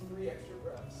 maybe 3 extra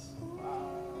breaths. 5,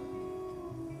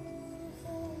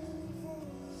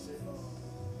 6,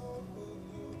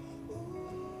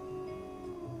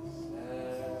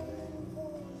 7,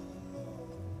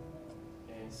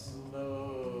 and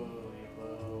slowly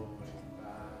lowering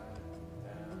back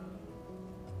down.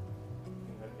 You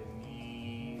can hook the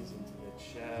knees into the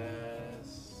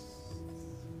chest.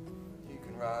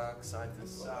 side to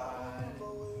side.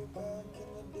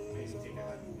 Maybe take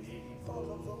a baby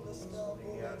pose,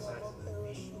 maybe the outsides of the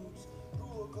feet.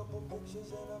 Whatever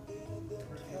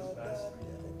feels best for you.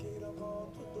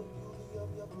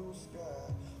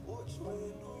 Which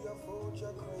way do you fold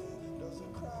your crane? Does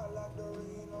it cry like the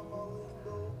rain on my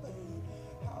window pane?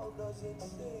 How does it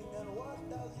sing and what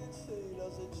does it say?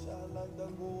 Does it shine like the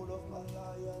gold of my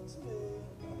lion's mane?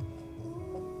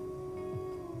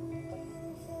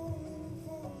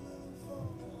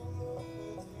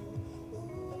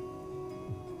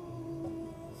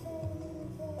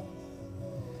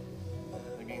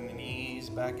 Bringing the knees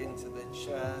back into the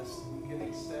chest. You can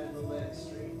extend the legs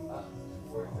straight up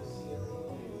toward the ceiling.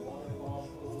 Maybe waterfall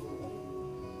pose.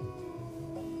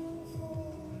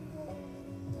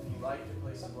 If you'd like to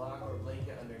place a block or a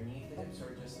blanket underneath the hips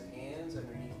or just the hands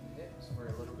underneath the hips for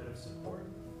a little bit of support,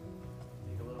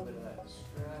 take a little bit of that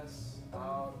stress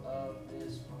out of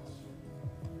this posture.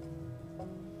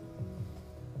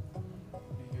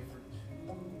 Be here for 2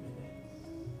 minutes.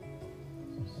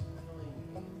 So settling in.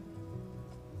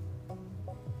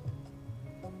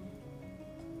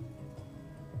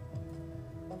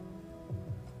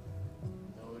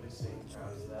 Noticing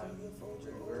perhaps that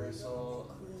reversal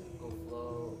of the typical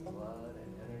flow of blood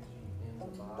and energy in the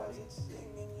body. Does it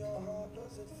sing in your heart?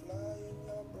 Does it fly in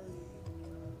your brain?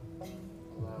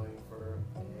 Allowing for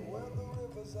Where the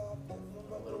rivers are different, a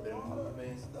but little bit of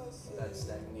movement, the that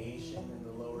stagnation in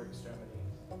the lower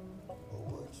extremities.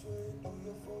 Which way do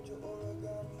you fold your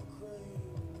origami crane?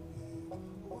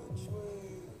 Which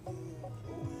way?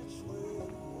 Which way?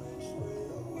 Which way?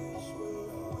 Which way? Which way?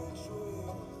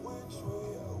 Which way? Which way?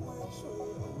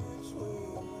 Which way?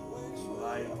 Which way?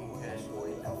 Like you can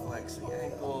point and flex the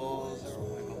ankles or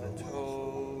wiggle the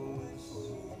toes.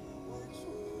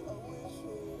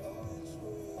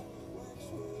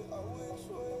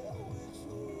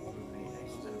 Move the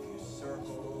ankles in a few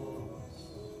circles.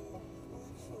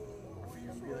 Or if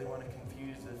you really want to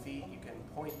confuse the feet, you can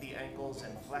point the ankles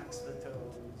and flex the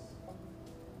toes.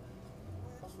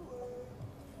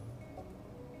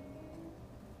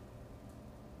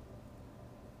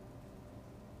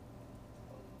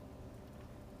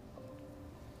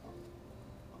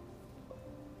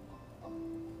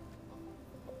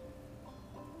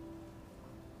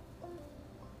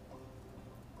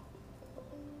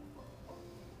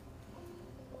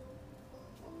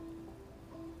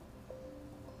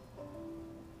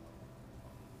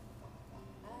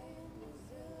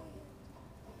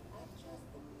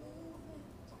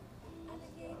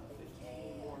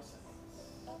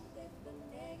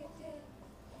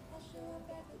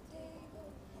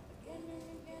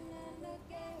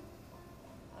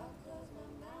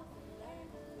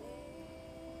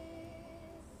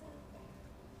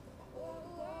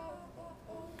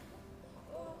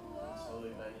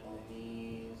 Slowly bending the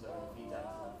knees or the feet down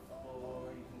to the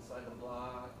floor. You can slide the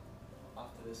block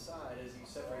off to the side as you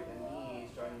separate the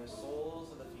knees, drawing the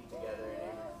soles of the feet together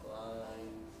in a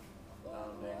reclined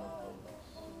down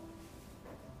pose.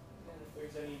 And if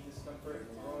there's any discomfort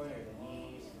in the groin or the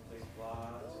knees, you can place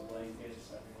blocks or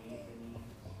blankets underneath the knees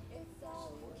for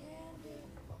support.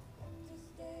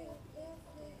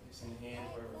 Placing the hands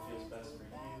wherever feels best for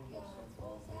you, most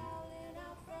comfortable for you.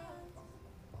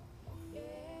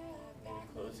 Maybe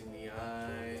closing the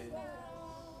eyes.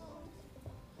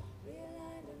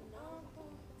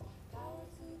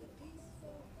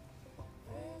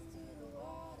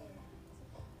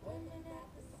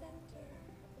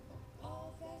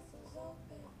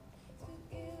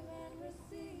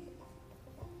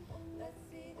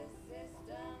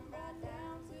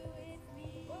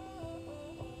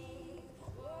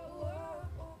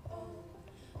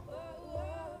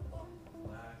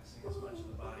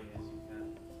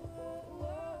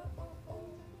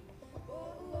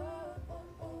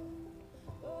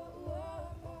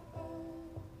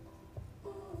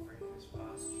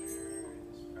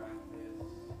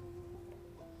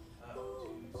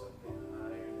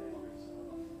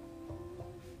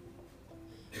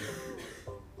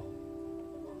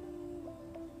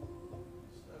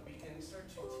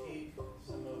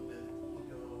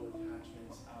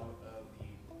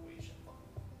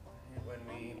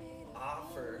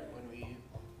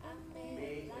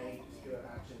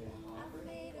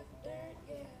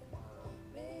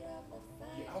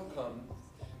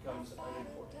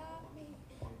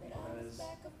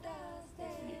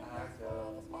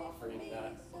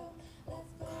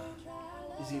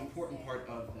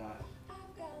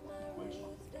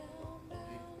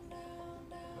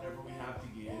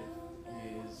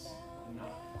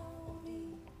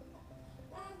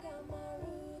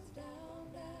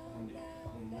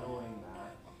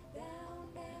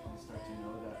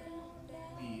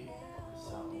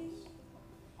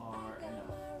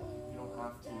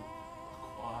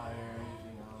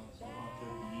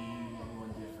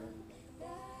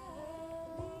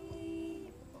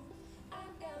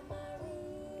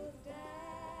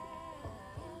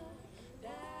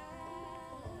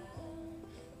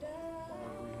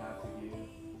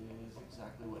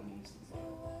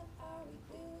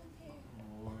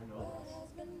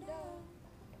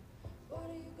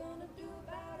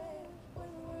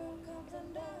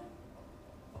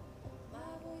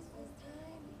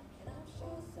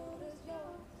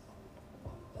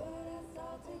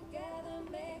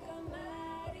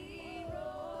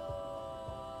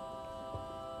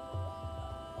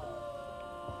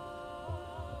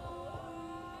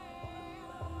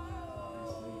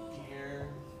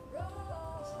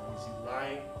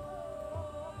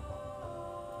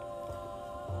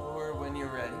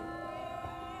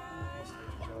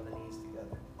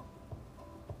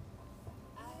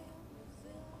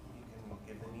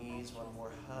 just one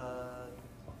more hug.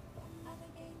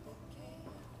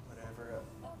 Whatever,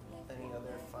 any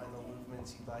other final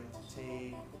movements you'd like to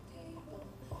take.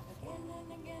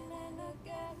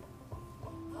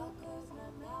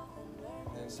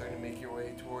 And then starting to make your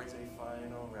way towards a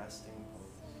final resting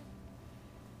pose.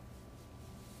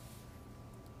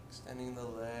 Extending the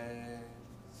legs.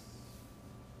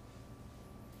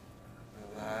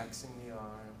 Relaxing the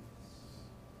arms.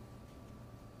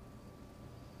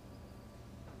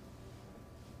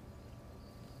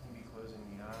 Maybe closing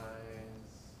the eyes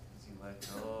as you let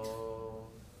go.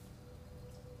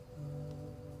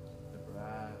 The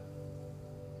breath.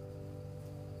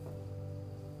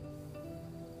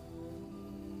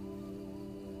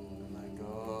 And let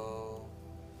go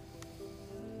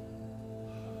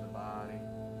of the body.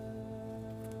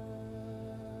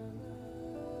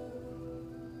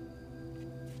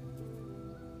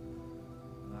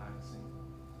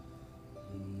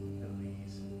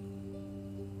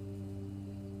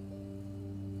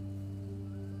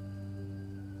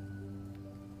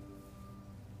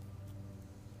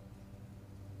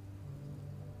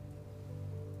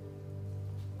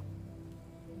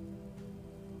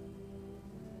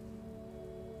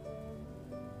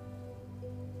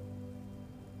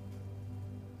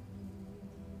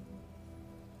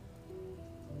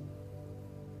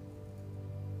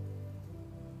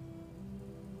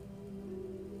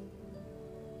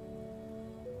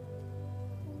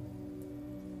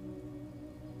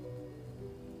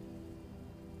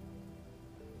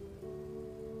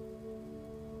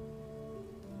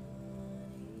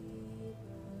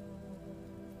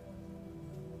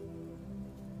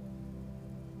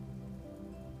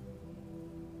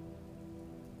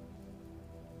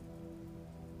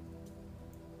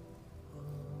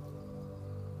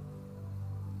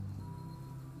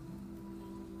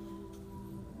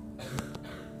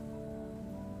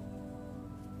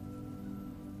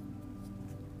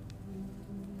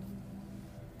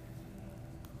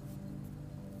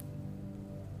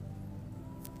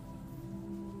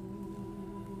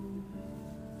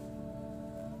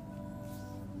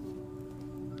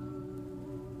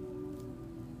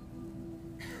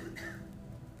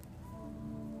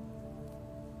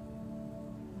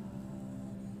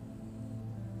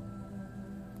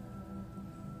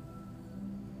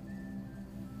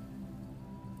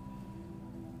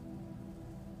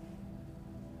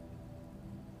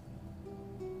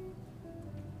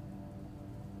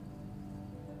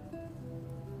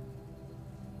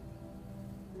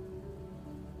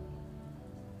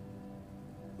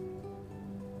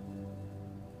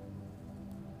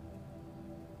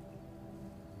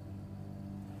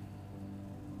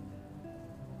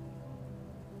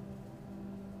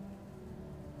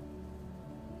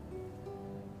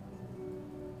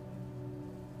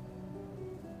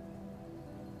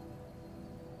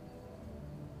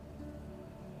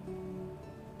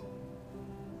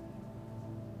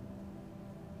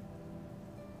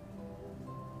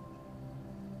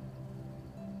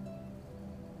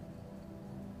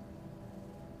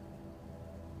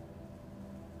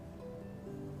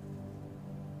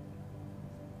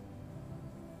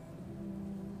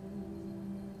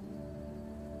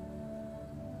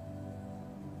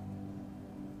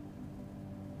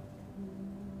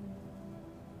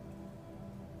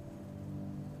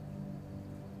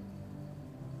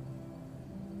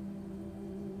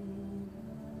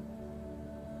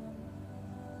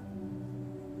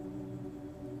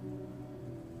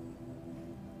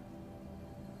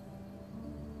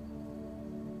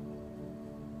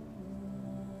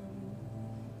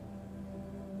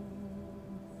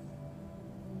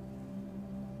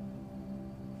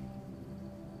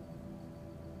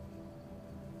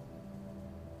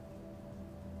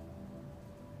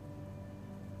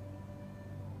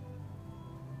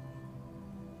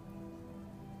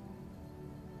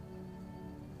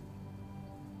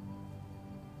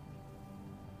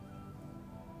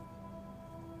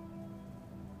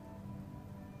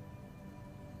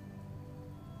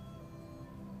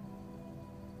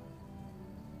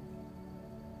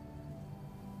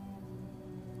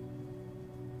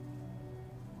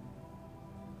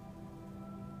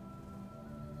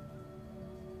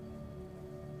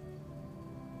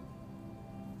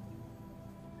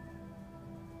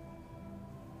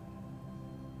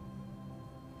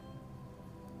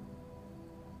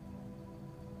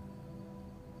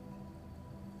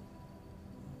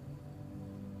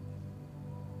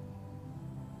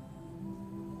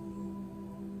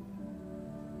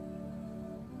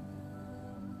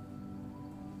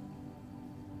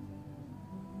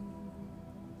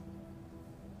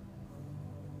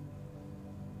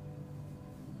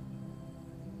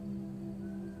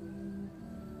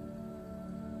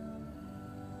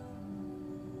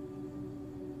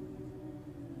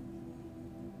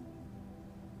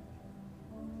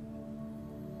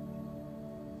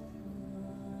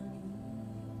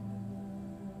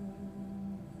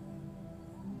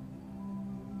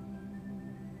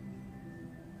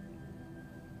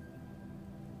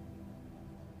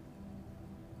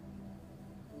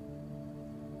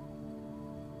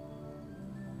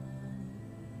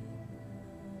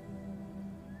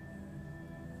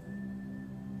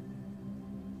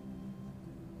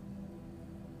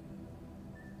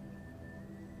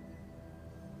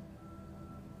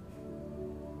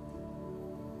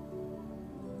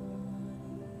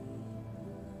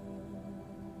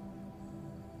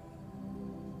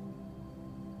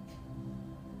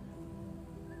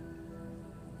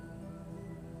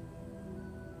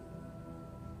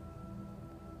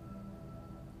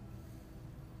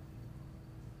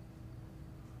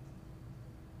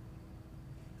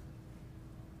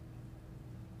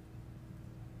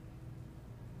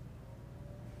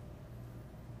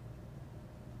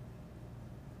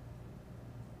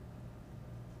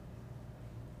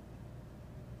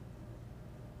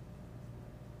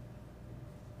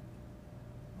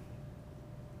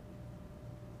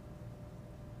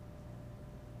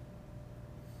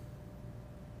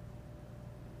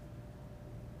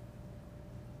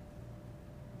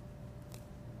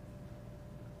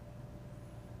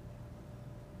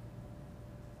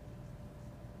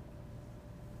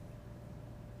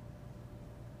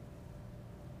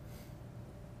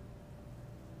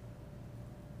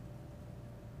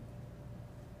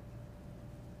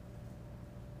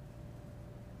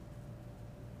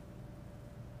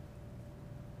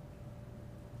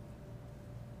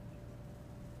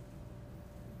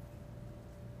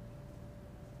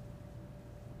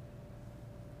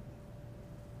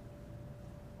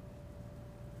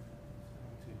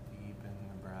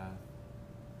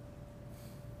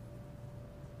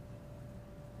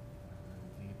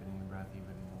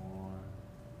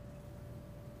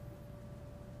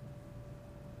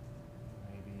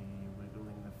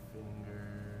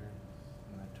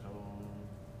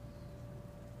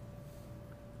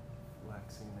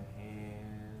 Relaxing the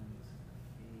hands,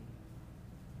 feet,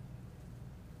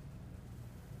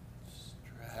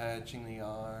 stretching the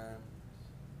arms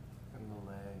and the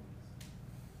legs.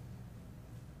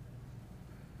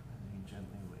 And then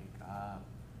gently wake up,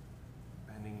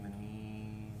 bending the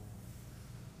knees.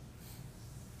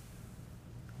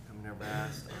 Coming to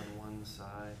rest on one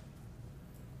side.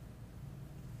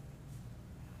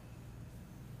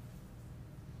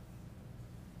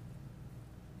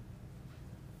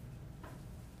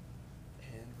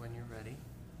 And when you're ready,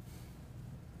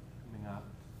 coming up,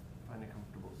 find a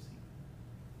comfortable seat.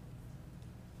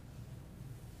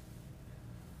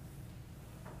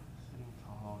 Sitting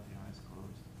tall with your eyes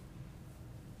closed.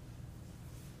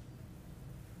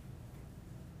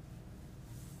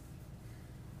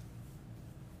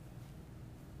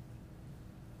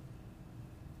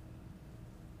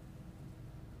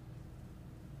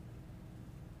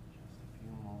 Just a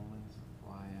few moments of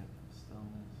quiet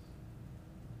stillness.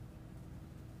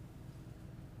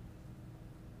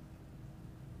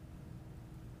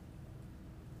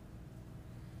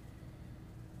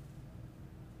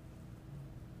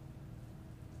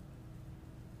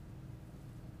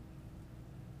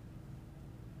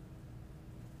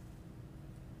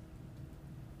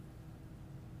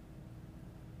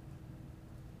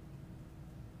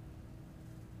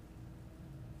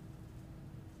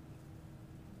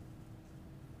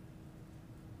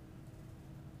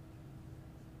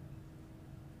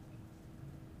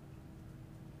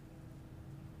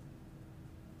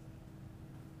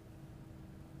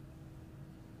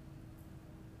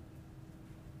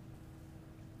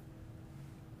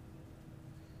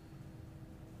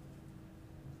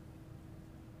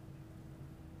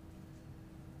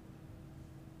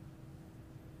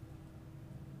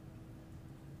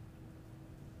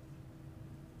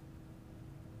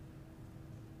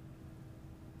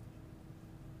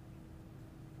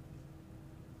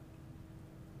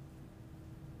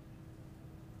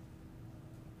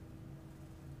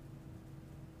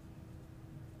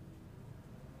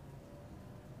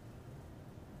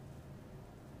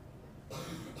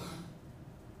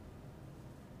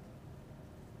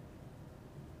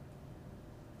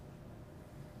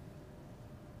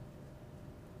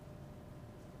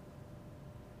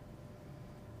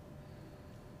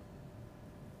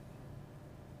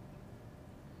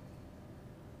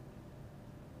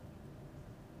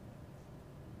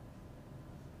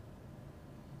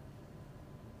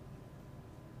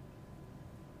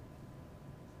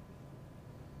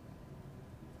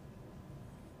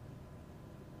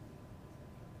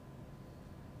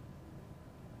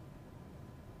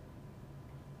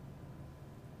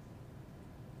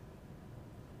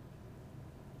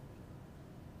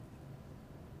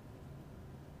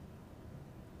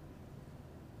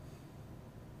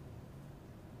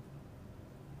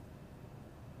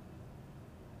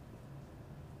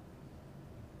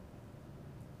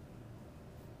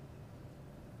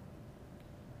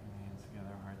 Hands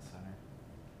together, heart center.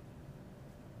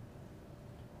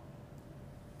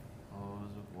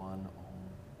 Close with one om.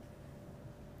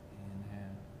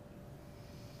 Inhale.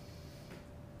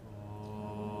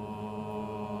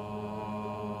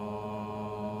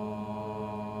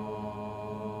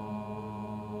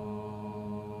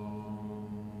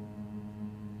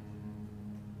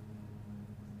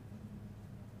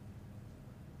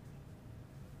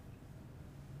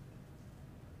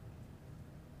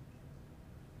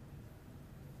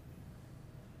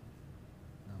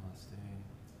 Namaste.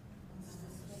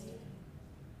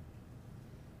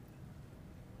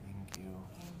 Thank you.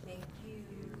 And thank you.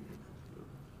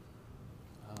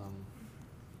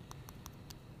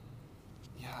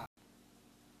 Yeah.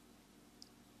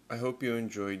 I hope you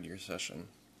enjoyed your session.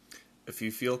 If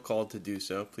you feel called to do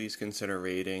so, please consider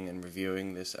rating and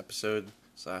reviewing this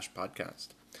episode/podcast.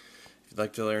 If you'd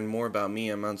like to learn more about me,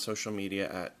 I'm on social media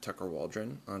at Tucker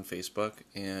Waldron on Facebook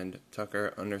and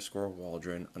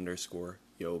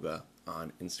Tucker_Waldron_yoga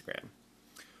on Instagram.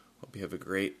 Hope you have a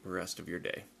great rest of your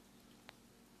day.